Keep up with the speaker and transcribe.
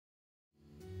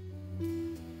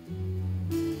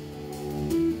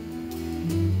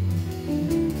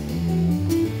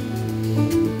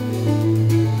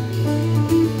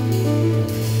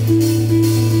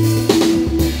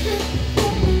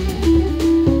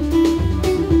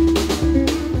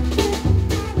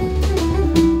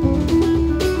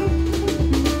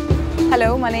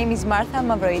name is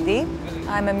Mavroidi.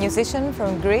 I'm a musician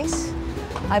from Greece.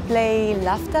 I play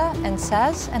lafta and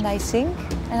saz, and I sing,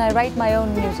 and I write my own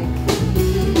music.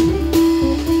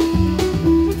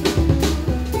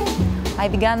 I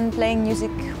began playing music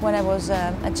when I was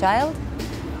a child,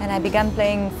 and I began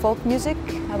playing folk music.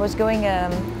 I was going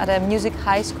at a music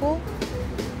high school,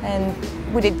 and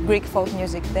we did Greek folk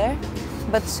music there.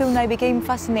 But soon I became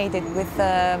fascinated with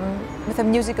the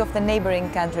music of the neighboring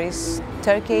countries,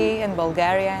 Turkey and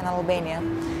Bulgaria and Albania.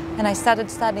 And I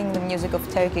started studying the music of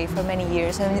Turkey for many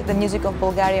years, and the music of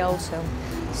Bulgaria also.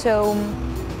 So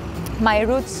my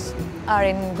roots are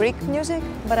in Greek music,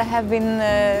 but I have been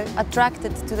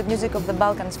attracted to the music of the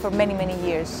Balkans for many, many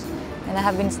years. And I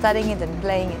have been studying it and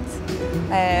playing it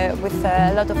with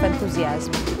a lot of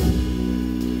enthusiasm.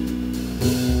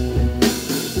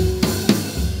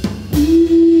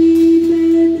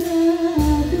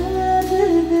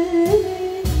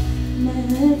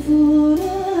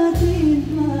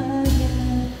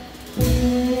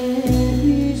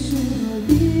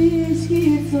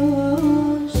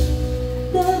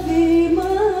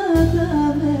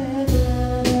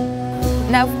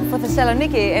 Now, for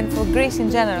Thessaloniki and for Greece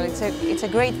in general, it's a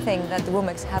great thing that the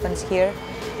WOMEX happens here,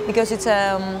 because it's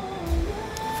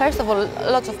first of all,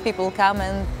 lots of people come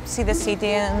and see the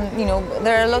city, and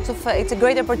there are lots of. It's a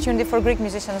great opportunity for Greek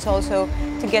musicians also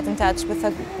to get in touch with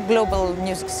a global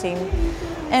music scene,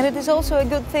 and it is also a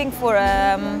good thing for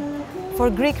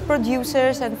Greek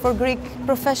producers and for Greek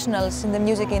professionals in the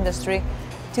music industry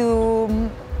to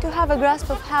have a grasp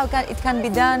of how it can be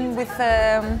done with.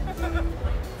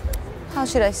 How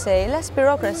should I say, less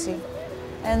bureaucracy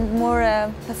and more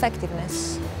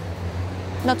effectiveness.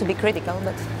 Not to be critical,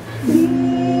 but...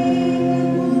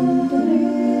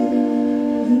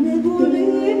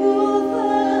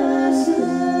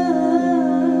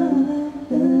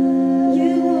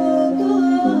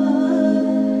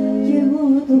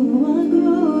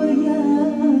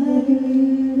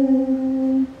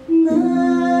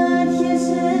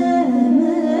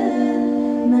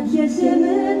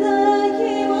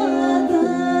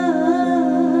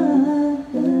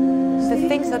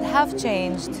 Things that have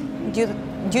changed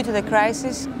due to the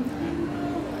crisis.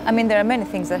 I mean, there are many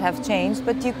things that have changed,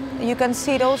 but you can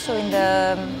see it also in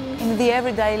the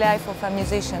everyday life of a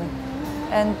musician.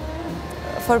 And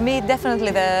for me,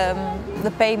 definitely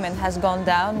the payment has gone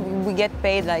down. We get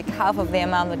paid like half of the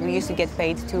amount that we used to get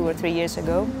paid 2 or 3 years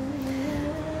ago.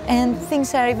 And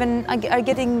things are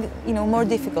getting more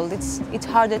difficult. It's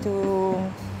harder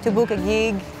to book a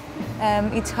gig.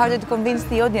 It's harder to convince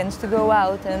the audience to go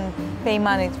out and pay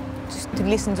money to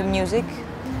listen to music,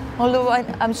 although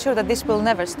I'm sure that this will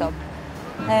never stop.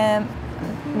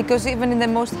 Because even in the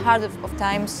most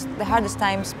hardest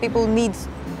times, people need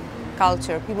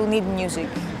culture, people need music.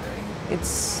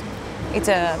 It's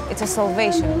a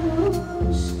salvation.